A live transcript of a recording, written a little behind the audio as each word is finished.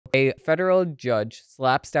A federal judge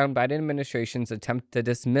slaps down Biden administration's attempt to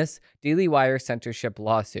dismiss Daily Wire censorship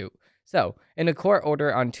lawsuit. So, in a court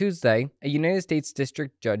order on Tuesday, a United States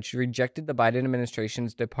district judge rejected the Biden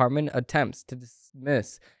administration's department attempts to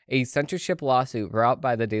dismiss a censorship lawsuit brought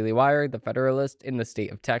by the Daily Wire, the Federalist, in the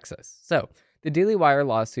state of Texas. So, the Daily Wire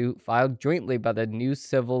lawsuit, filed jointly by the New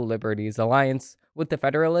Civil Liberties Alliance with the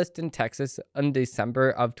Federalist in Texas in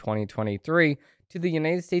December of 2023, to the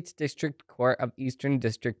United States District Court of Eastern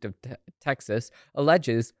District of Texas,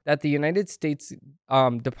 alleges that the United States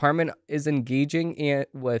Department is engaging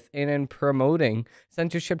in promoting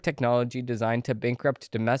censorship technology designed to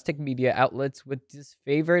bankrupt domestic media outlets with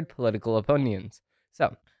disfavored political opinions.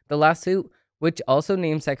 So, the lawsuit, which also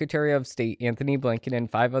named Secretary of State Anthony Blinken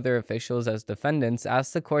and 5 other officials as defendants,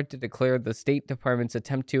 asked the court to declare the State Department's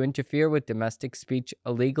attempt to interfere with domestic speech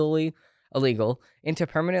illegal, and to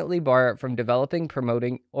permanently bar it from developing,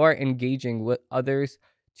 promoting, or engaging with others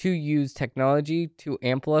to use technology to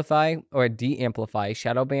amplify or de-amplify,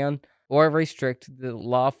 shadow ban, or restrict the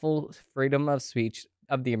lawful freedom of speech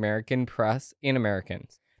of the American press and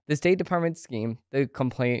Americans. The State Department scheme, the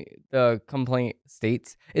complaint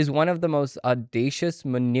states, is one of the most audacious,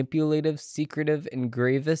 manipulative, secretive, and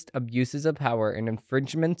gravest abuses of power and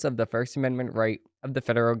infringements of the First Amendment right of the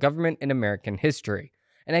federal government in American history.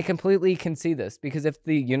 And I completely can see this, because if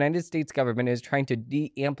the United States government is trying to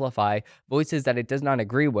de-amplify voices that it does not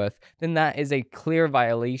agree with, then that is a clear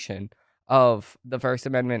violation of the First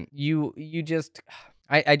Amendment.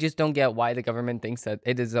 I just don't get why the government thinks that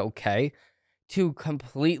it is okay to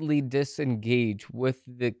completely disengage with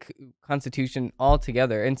the Constitution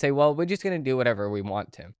altogether and say, well, we're just going to do whatever we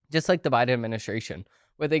want to. Just like the Biden administration,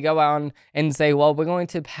 where they go out and say, well, we're going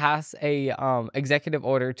to pass a executive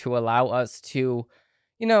order to allow us to,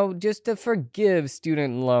 just to forgive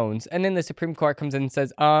student loans. And then the Supreme Court comes in and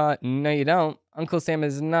says, no, you don't. Uncle Sam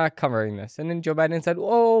is not covering this. And then Joe Biden said,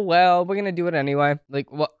 oh, well, we're going to do it anyway. Like,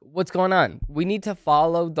 what's going on? We need to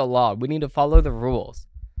follow the law. We need to follow the rules.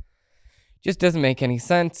 Just doesn't make any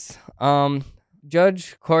sense.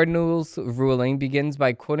 Judge Cardinal's ruling begins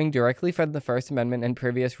by quoting directly from the First Amendment and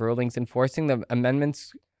previous rulings, enforcing the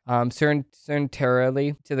amendments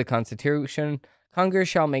surrentarily to the Constitution. Congress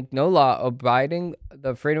shall make no law abiding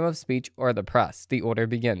the freedom of speech or the press. The order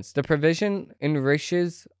begins. The provision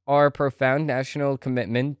enriches our profound national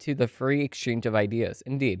commitment to the free exchange of ideas.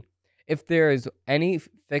 Indeed, if there is any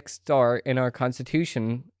fixed star in our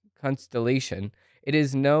constellation, it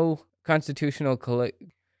is no constitutional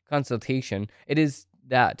consultation. It is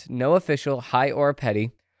that no official, high or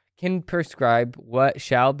petty, can prescribe what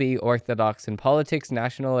shall be orthodox in politics,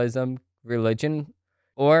 nationalism, religion,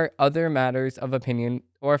 or other matters of opinion,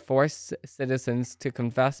 or force citizens to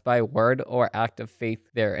confess by word or act of faith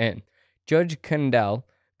therein. Judge Kendall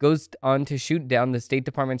goes on to shoot down the State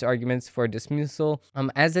Department's arguments for dismissal.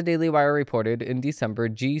 As the Daily Wire reported in December,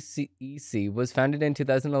 GCEC was founded in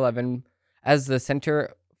 2011 as the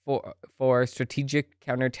Center for Strategic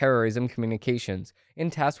Counterterrorism Communications, in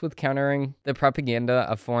tasked with countering the propaganda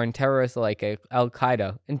of foreign terrorists like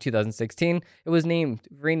Al-Qaeda. In 2016, it was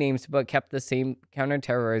renamed, but kept the same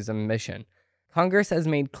counterterrorism mission. Congress has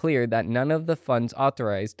made clear that none of the funds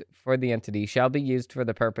authorized for the entity shall be used for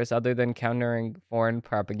the purpose other than countering foreign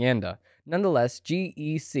propaganda. Nonetheless,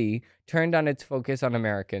 GEC turned on its focus on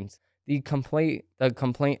Americans. The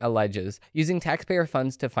complaint alleges using taxpayer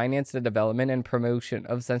funds to finance the development and promotion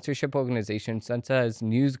of censorship organizations such as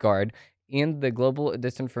NewsGuard and the Global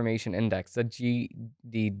Disinformation Index, the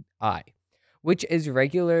GDI, which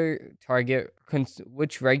regularly targets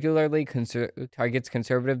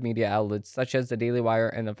conservative media outlets such as the Daily Wire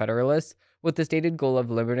and the Federalist, with the stated goal of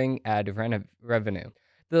limiting ad revenue.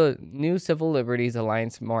 The New Civil Liberties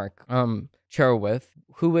Alliance, Mark Cherwith,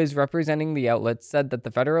 who is representing the outlet, said that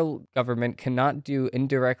the federal government cannot do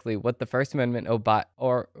indirectly what the First Amendment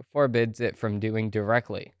or forbids it from doing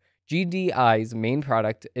directly. GDI's main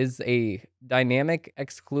product is a dynamic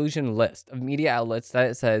exclusion list of media outlets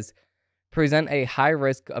that it says present a high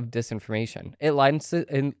risk of disinformation. It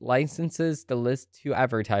licenses the list to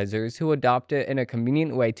advertisers who adopt it in a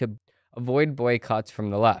convenient way to avoid boycotts from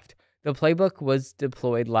the left. The playbook was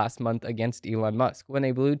deployed last month against Elon Musk when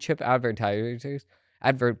a blue-chip advertisers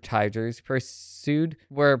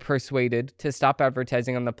were persuaded to stop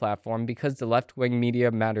advertising on the platform because the left-wing Media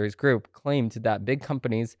Matters group claimed that big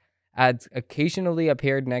companies' ads occasionally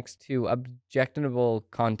appeared next to objectionable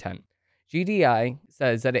content. GDI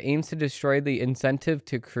says that it aims to destroy the incentive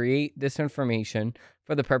to create disinformation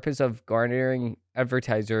for the purpose of garnering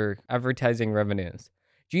advertising revenues.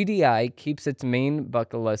 GDI keeps its main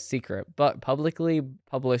bucket list secret, but publicly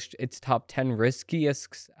published its top 10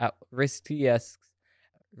 riskiest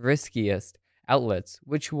riskiest outlets,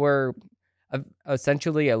 which were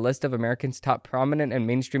essentially a list of Americans' top prominent and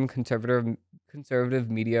mainstream conservative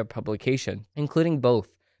media publications, including both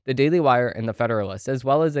the Daily Wire and the Federalist, as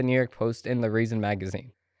well as the New York Post and the Reason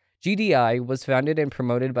magazine. GDI was founded and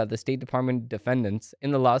promoted by the State Department defendants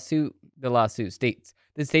in the lawsuit. The lawsuit states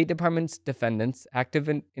the State Department's defendants' active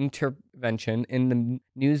intervention in the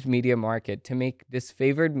news media market to make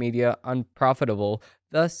disfavored media unprofitable,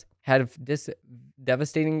 thus had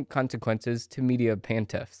devastating consequences to media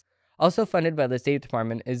plaintiffs. Also funded by the State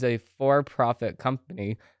Department is a for-profit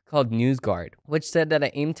company called NewsGuard, which said that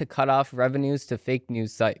it aimed to cut off revenues to fake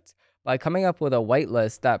news sites by coming up with a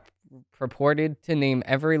whitelist that purported to name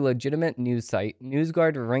every legitimate news site.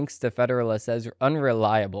 NewsGuard ranks the Federalists as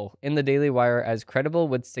unreliable and the Daily Wire as credible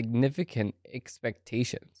with significant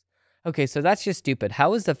expectations. Okay, so that's just stupid.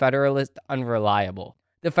 How is the Federalist unreliable?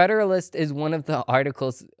 The Federalist is one of the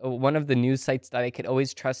articles, one of the news sites that I could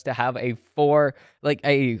always trust to have a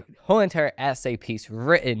whole entire essay piece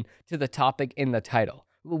written to the topic in the title.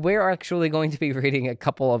 We're actually going to be reading a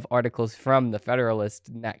couple of articles from the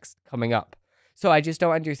Federalist next, coming up. So I just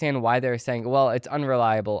don't understand why they're saying, well, it's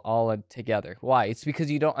unreliable all together. Why? It's because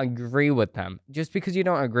you don't agree with them. Just because you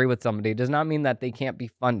don't agree with somebody does not mean that they can't be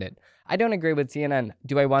funded. I don't agree with CNN.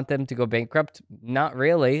 Do I want them to go bankrupt? Not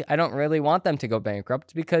really. I don't really want them to go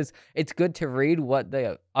bankrupt because it's good to read what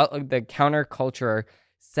the counterculture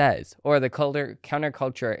says, or the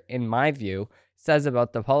counterculture, in my view, says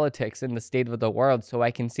about the politics and the state of the world, so I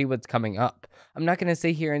can see what's coming up. I'm not going to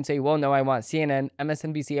sit here and say, well, no, I want CNN,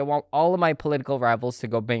 MSNBC, I want all of my political rivals to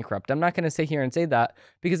go bankrupt. I'm not going to sit here and say that,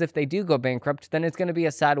 because if they do go bankrupt, then it's going to be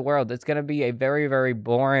a sad world. It's going to be a very, very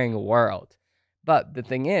boring world. But the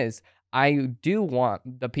thing is, I do want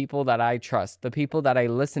the people that I trust, the people that I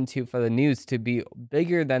listen to for the news, to be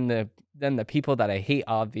bigger than the people that I hate,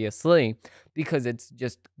 obviously, because it's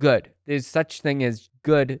just good. There's such thing as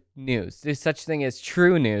good news. There's such thing as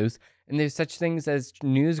true news, and there's such things as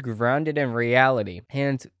news grounded in reality.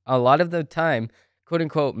 And a lot of the time, quote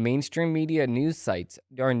unquote, mainstream media news sites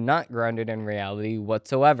are not grounded in reality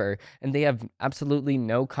whatsoever, and they have absolutely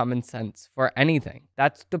no common sense for anything.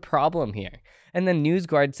 That's the problem here. And then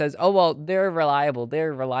NewsGuard says, oh, well, they're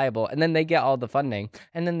reliable, and then they get all the funding.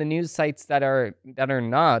 And then the news sites that are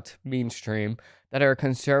not mainstream, that are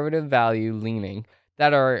conservative value leaning,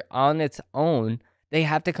 that are on its own, they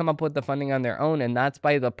have to come up with the funding on their own, and that's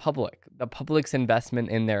by the public's investment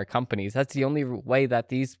in their companies. That's the only way that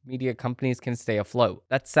these media companies can stay afloat.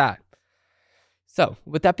 That's sad. So,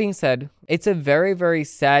 with that being said, it's a very, very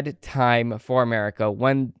sad time for America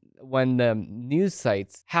when the news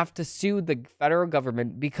sites have to sue the federal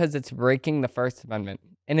government because it's breaking the First Amendment.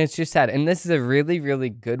 And it's just sad. And this is a really, really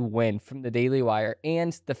good win from the Daily Wire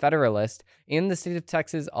and the Federalist and the state of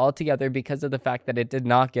Texas altogether, because of the fact that it did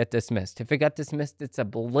not get dismissed. If it got dismissed, it's a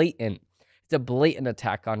blatant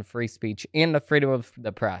attack on free speech and the freedom of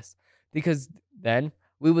the press. Because then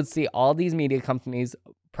we would see all these media companies,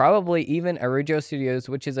 probably even Origo Studios,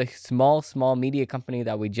 which is a small media company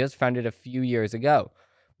that we just founded a few years ago.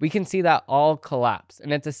 We can see that all collapse.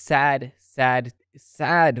 And it's a sad,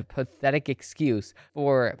 pathetic excuse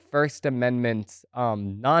for First Amendment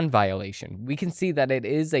non-violation. We can see that it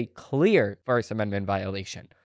is a clear First Amendment violation.